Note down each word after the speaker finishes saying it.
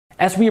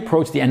as we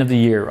approach the end of the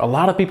year, a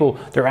lot of people,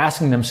 they're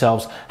asking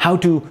themselves how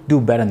to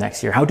do better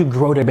next year, how to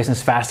grow their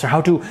business faster,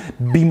 how to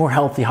be more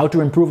healthy, how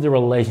to improve their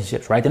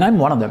relationships, right? And I'm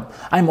one of them.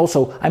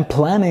 I'm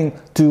planning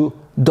to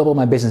double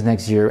my business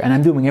next year, and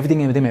I'm doing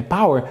everything within my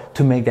power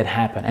to make that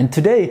happen. And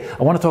today,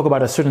 I want to talk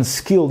about a certain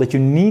skill that you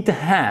need to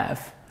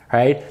have,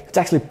 right? It's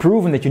actually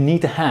proven that you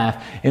need to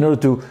have in order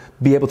to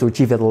be able to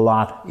achieve that a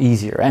lot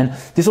easier. And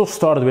this all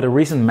started with a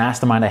recent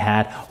mastermind I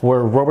had where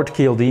Robert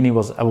Cialdini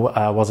was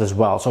as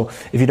well. So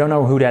if you don't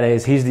know who that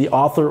is, he's the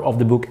author of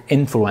the book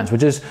Influence,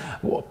 which is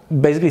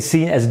basically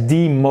seen as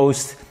the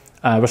most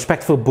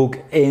respectful book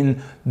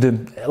in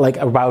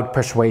about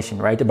persuasion,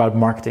 right? About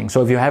marketing.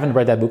 So if you haven't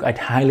read that book, I'd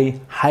highly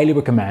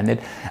recommend it.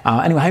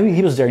 Anyway,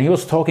 he was there and he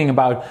was talking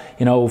about,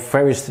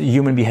 various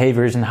human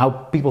behaviors and how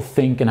people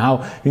think and how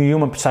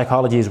human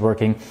psychology is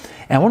working.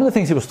 And one of the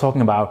things he was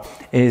talking about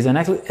is, and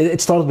actually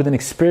it started with an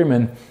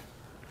experiment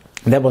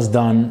that was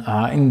done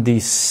in the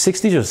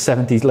 60s or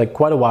 70s, like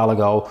quite a while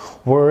ago,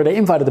 where they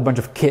invited a bunch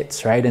of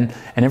kids, right? And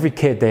every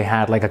kid they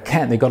had like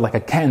they got like a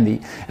candy,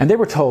 and they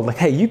were told like,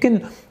 hey, you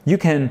can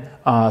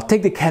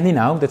take the candy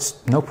now. That's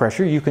no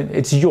pressure.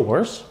 It's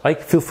yours.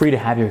 Like, feel free to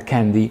have your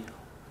candy,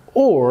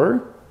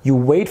 or you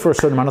wait for a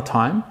certain amount of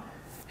time,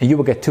 and you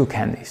will get 2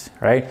 candies,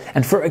 right?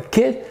 And for a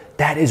kid,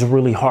 that is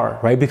really hard,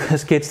 right?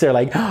 Because kids, they're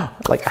like, I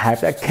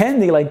have that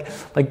candy,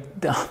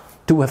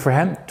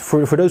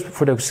 for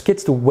those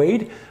kids to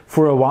wait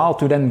for a while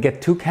to then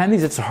get 2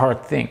 candies, it's a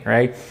hard thing,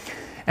 right?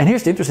 And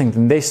here's the interesting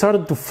thing: they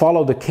started to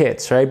follow the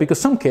kids, right? Because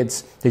some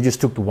kids, they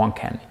just took the 1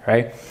 candy,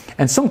 right?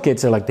 And some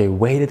kids are like, they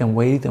waited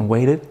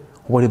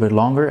a bit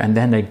longer, and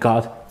then they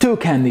got 2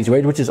 candies,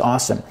 right? Which is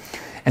awesome.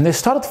 And they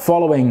started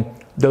following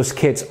those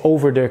kids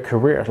over their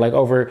careers, like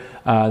over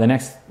the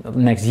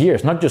next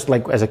years, not just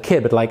like as a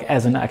kid, but like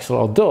as an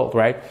actual adult,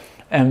 right?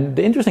 And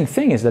the interesting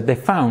thing is that they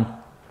found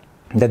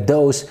that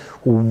those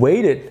who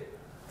waited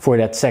for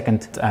that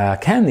second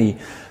candy,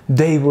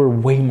 they were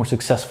way more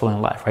successful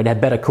in life, right? They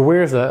had better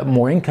careers,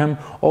 more income,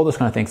 all those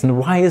kind of things. And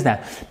why is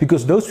that?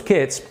 Because those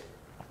kids,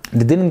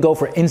 they didn't go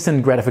for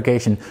instant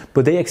gratification,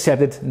 but they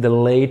accepted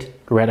delayed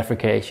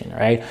gratification,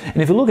 right?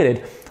 And if you look at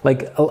it,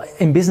 like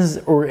in business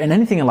or in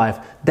anything in life,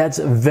 that's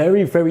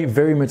very, very,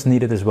 very much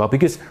needed as well.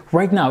 Because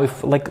right now,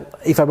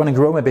 if I want to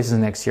grow my business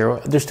next year,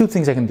 there's 2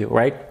 things I can do,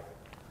 right?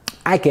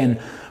 I can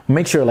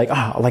make sure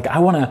I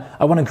want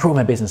to grow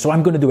my business, so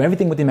I'm going to do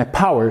everything within my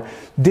power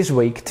this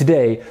week,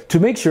 today, to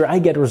make sure I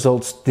get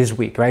results this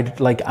week, right?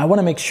 Like, I want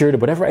to make sure that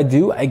whatever I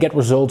do, I get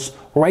results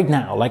right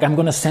now. Like, I'm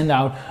going to send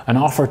out an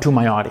offer to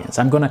my audience,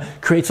 I'm going to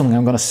create something,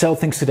 I'm going to sell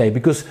things today,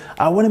 because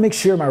I want to make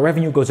sure my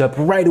revenue goes up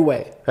right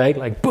away, right?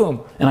 Like,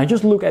 boom. And I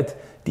just look at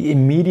the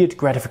immediate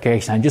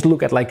gratification. I just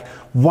look at like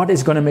what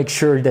is going to make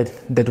sure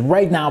that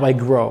right now I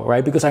grow,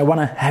 right? Because I want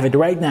to have it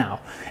right now.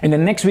 And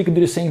then next week I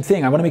do the same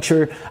thing. I want to make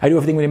sure I do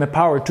everything within my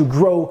power to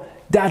grow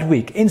that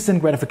week.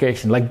 Instant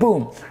gratification, like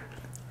boom.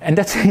 And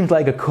that seems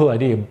like a cool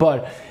idea,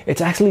 but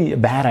it's actually a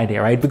bad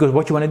idea, right? Because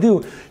what you want to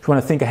do, you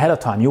want to think ahead of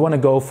time. You want to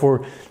go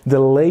for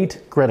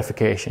delayed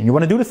gratification. You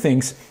want to do the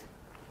things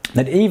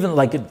that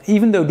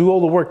even though do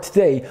all the work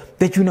today,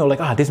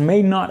 that this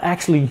may not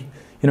actually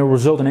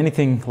result in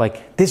anything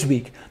like this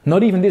week,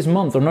 not even this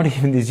month or not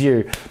even this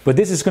year, but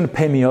this is going to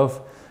pay me off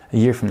a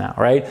year from now,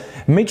 right?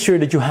 Make sure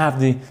that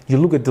you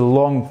look at the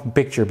long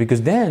picture,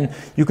 because then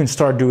you can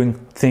start doing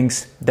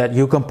things that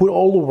you can put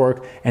all the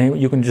work and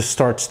you can just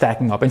start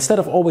stacking up. Instead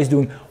of always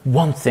doing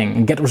one thing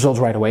and get results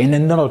right away, and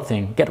then another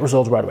thing, get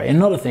results right away,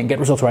 another thing, get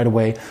results right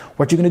away.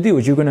 What you're going to do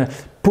is you're going to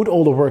put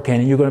all the work in,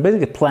 and you're going to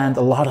basically plant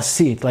a lot of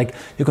seed. Like,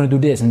 you're going to do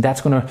this, and that's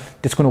going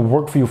to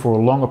work for you for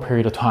a longer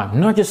period of time.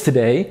 Not just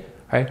today,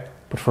 right?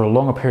 But for a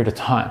longer period of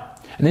time.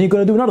 And then you're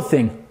going to do another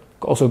thing.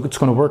 Also, it's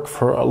going to work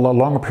for a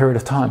longer period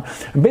of time.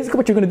 And basically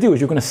what you're going to do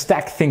is you're going to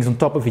stack things on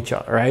top of each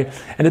other, right?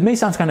 And it may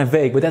sound kind of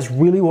vague, but that's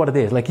really what it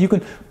is. Like, you can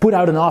put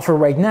out an offer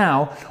right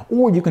now,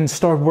 or you can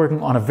start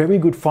working on a very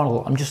good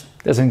funnel. I'm just,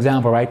 as an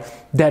example, right?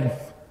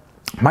 That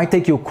might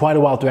take you quite a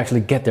while to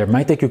actually get there. It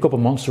might take you a couple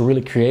months to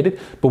really create it.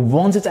 But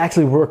once it's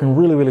actually working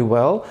really, really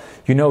well,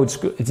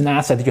 it's an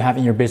asset that you have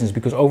in your business,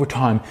 because over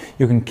time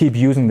you can keep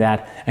using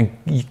that, and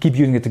you keep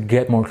using it to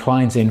get more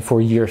clients in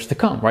for years to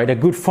come, right? A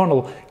good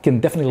funnel can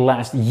definitely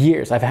last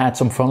years. I've had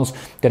some funnels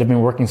that have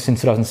been working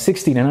since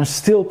 2016 and are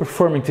still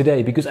performing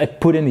today, because I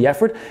put in the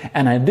effort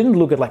and I didn't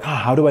look at like,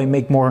 how do I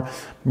make more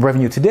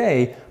revenue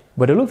today?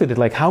 But I looked at it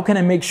like, how can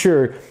I make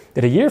sure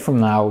that a year from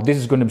now, this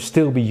is going to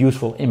still be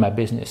useful in my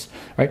business,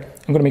 right?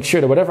 I'm going to make sure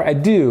that whatever I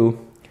do,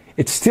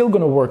 it's still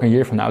going to work a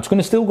year from now. It's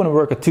still going to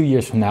work 2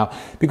 years from now,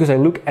 because I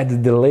look at the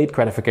delayed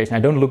gratification. I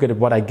don't look at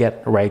what I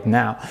get right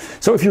now.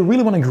 So if you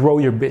really want to grow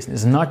your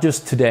business, not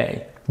just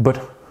today,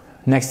 but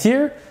next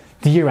year,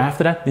 the year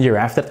after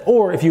that,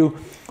 or if you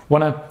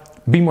want to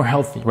be more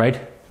healthy, right?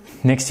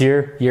 Next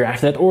year, year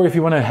after that, or if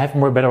you want to have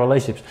better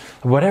relationships,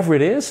 whatever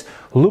it is,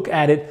 look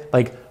at it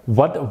like,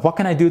 what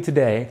can I do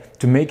today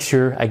to make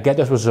sure I get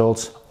those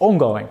results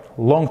ongoing,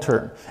 long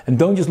term, and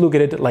don't just look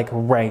at it like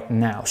right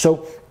now.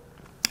 So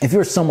if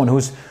you're someone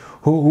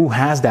who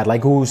has that,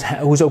 like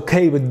who's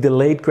okay with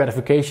delayed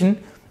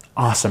gratification,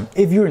 awesome.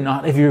 If you're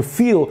not, if you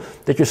feel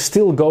that you're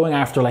still going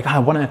after like, I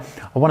want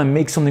to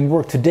make something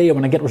work today, I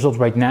want to get results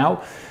right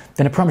now,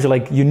 then I promise you,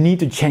 like, you need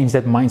to change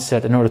that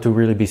mindset in order to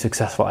really be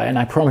successful. And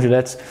I promise you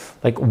that's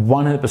like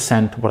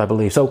 100% what I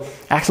believe. So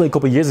actually a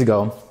couple of years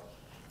ago,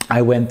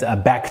 I went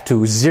back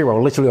to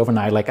zero, literally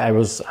overnight. Like, I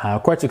was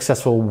quite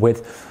successful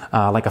with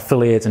like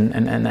affiliates and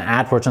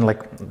AdWords, and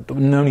like,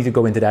 no need to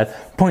go into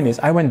that. Point is,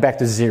 I went back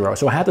to zero.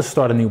 So I had to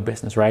start a new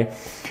business, right?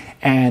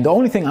 And the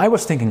only thing I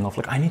was thinking of,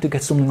 like, I need to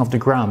get something off the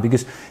ground,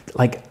 because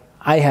like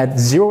I had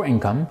zero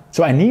income.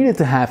 So I needed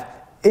to have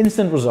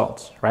instant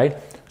results, right?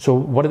 So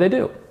what did I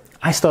do?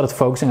 I started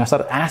focusing, I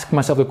started asking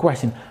myself the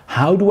question,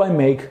 how do I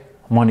make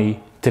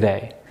money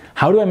today?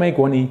 How do I make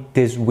money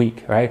this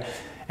week, right?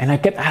 And I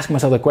kept asking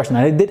myself the question.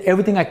 I did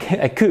everything I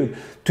could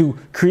to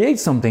create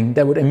something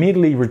that would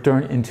immediately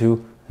return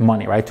into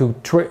money, right? To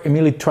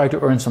immediately try to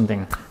earn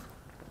something.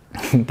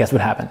 Guess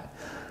what happened?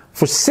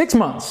 For 6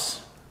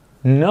 months,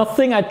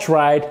 nothing I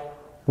tried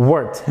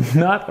worked.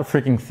 Not a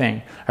freaking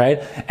thing,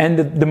 right? And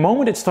the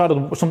moment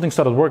something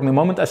started working, the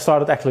moment I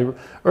started actually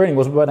earning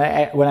was when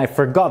I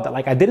forgot that.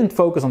 Like, I didn't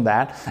focus on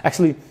that.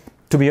 Actually,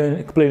 to be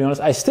completely honest,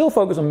 I still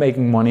focus on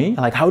making money.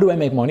 Like, how do I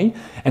make money?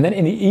 And then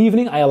in the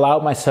evening, I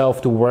allowed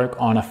myself to work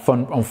on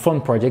fun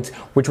projects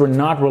which were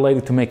not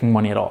related to making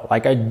money at all.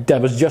 Like,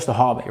 that was just a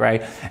hobby,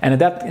 right? And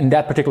in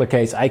that particular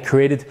case, I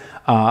created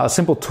a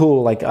simple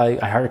tool. Like, I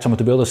hired someone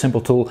to build a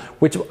simple tool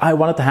which I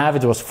wanted to have.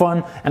 It was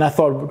fun, and I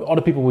thought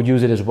other people would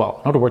use it as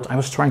well. In other words, I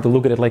was trying to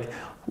look at it like,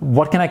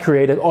 what can I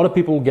create that other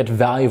people get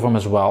value from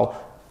as well?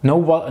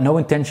 No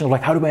intention of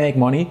like, how do I make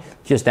money?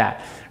 Just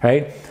that,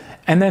 right?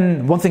 And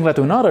then one thing led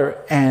to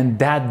another, and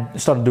that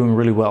started doing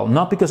really well.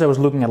 Not because I was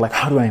looking at like,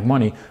 how do I make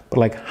money, but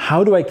like,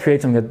 how do I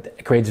create something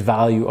that creates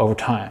value over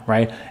time,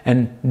 right?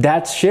 And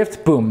that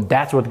shift, boom,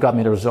 that's what got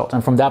me the results.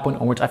 And from that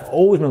point onwards, I've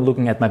always been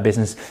looking at my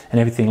business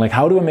and everything. Like,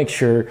 how do I make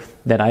sure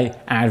that I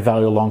add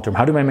value long term?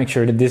 How do I make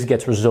sure that this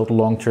gets result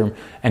long term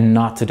and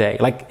not today?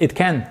 Like, it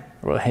can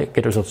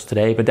get results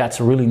today, but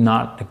that's really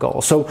not the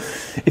goal. So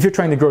if you're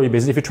trying to grow your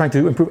business, if you're trying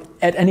to improve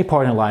at any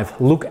part in life,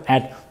 look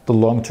at the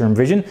long-term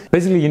vision.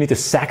 Basically, you need to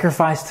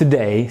sacrifice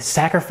today,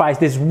 sacrifice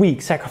this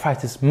week,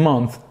 sacrifice this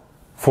month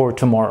for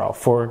tomorrow,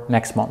 for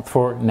next month,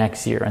 for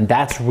next year. And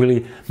that's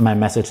really my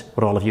message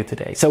with all of you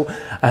today. So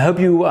I hope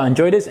you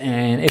enjoyed this,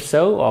 and if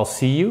so, I'll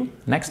see you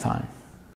next time.